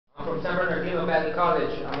from San Bernardino Valley College.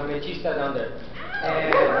 I'm a mechista down there.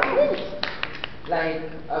 And like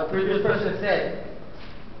a previous person said,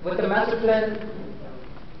 with the master plan,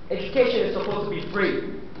 education is supposed to be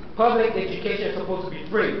free. Public education is supposed to be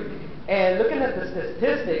free. And looking at the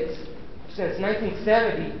statistics, since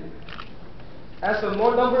 1970, as for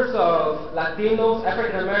more numbers of Latinos,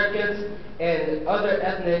 African Americans, and other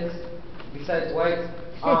ethnics besides whites,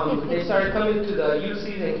 they started coming to the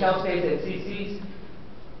UCs and Cal States and CCs.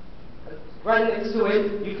 Right next to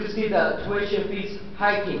it, you can see the tuition fees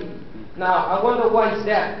hiking. Now, I wonder why is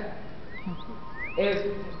that?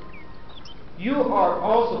 If you are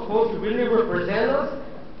all supposed to really represent us,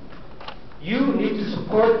 you need to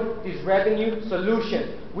support this revenue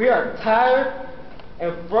solution. We are tired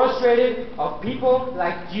and frustrated of people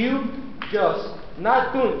like you just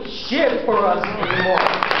not doing shit for us anymore.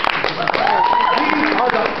 We are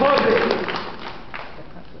the public.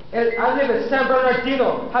 And I live in San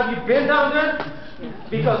Bernardino. Have you been down there?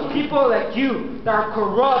 Because people like you that are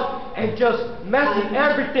corrupt and just messing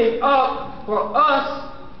everything up for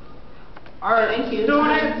us, our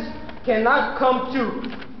students cannot come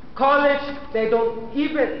to college. They don't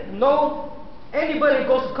even know anybody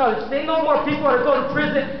goes to college. They know more people that go to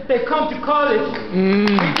prison. They come to college.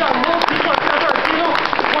 We got more people in San Bernardino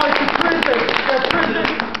going to prison. The prison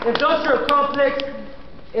industrial complex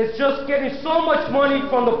is just getting so much money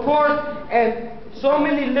from the poor, and so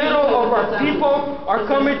many little of our people are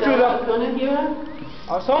coming to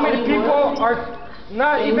the. So many people are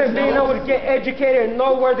not even being able to get educated and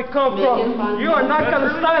know where they come from. You are not going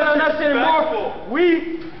to silence us anymore.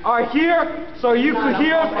 We are here so you can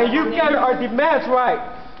hear us and you get our demands right.